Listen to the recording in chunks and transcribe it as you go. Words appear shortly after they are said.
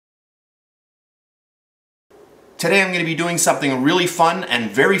Today I'm going to be doing something really fun and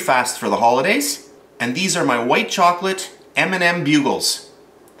very fast for the holidays. And these are my white chocolate M&M Bugles.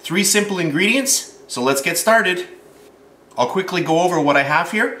 3 simple ingredients, so let's get started. I'll quickly go over what I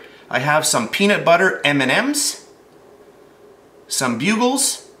have here. I have some peanut butter M&Ms, some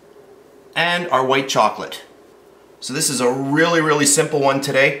Bugles, and our white chocolate. So this is a really simple one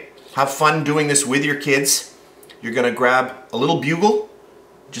today. Have fun doing this with your kids. You're going to grab a little bugle,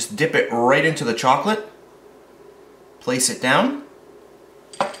 just dip it right into the chocolate, place it down,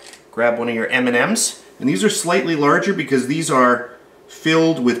 grab one of your M&Ms, and these are slightly larger because these are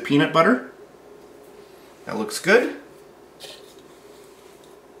filled with peanut butter. That looks good.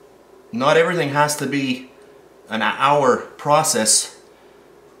 Not everything has to be an hour process,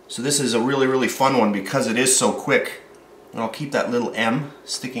 so this is a really fun one because it is so quick. And I'll keep that little M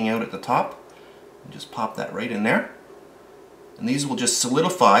sticking out at the top and just pop that right in there. And these will just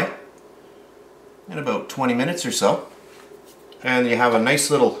solidify in about 20 minutes or so. And you have a nice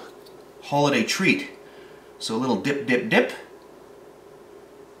little holiday treat. So a little dip.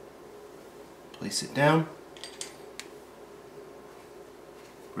 Place it down.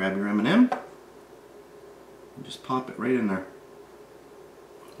 Grab your M&M and just pop it right in there.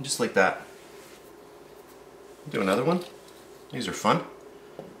 Just like that. Do another one. These are fun.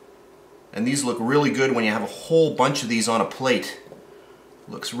 And these look really good when you have a whole bunch of these on a plate.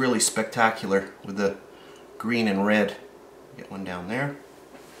 Looks really spectacular with the green and red. Get one down there.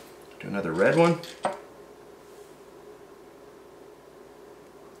 Do another red one.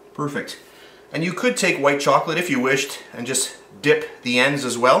 Perfect. And you could take white chocolate if you wished and just dip the ends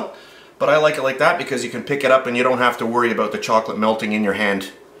as well. But I like it like that because you can pick it up and you don't have to worry about the chocolate melting in your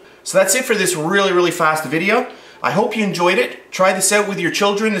hand. So that's it for this really fast video. I hope you enjoyed it. Try this out with your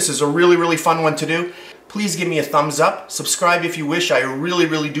children. This is a really fun one to do. Please give me a thumbs up. Subscribe if you wish. I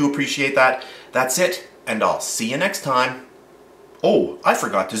really do appreciate that. That's it, and I'll see you next time. Oh, I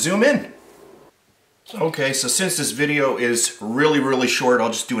forgot to zoom in. Okay, so since this video is really short, I'll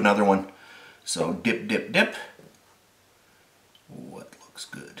just do another one. So dip. What looks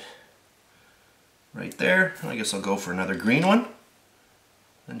good? Right there. I guess I'll go for another green one.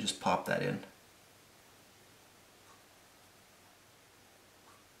 And just pop that in.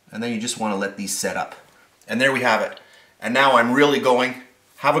 And then you just want to let these set up. And there we have it. And now I'm really going.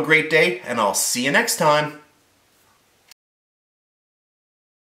 Have a great day, and I'll see you next time.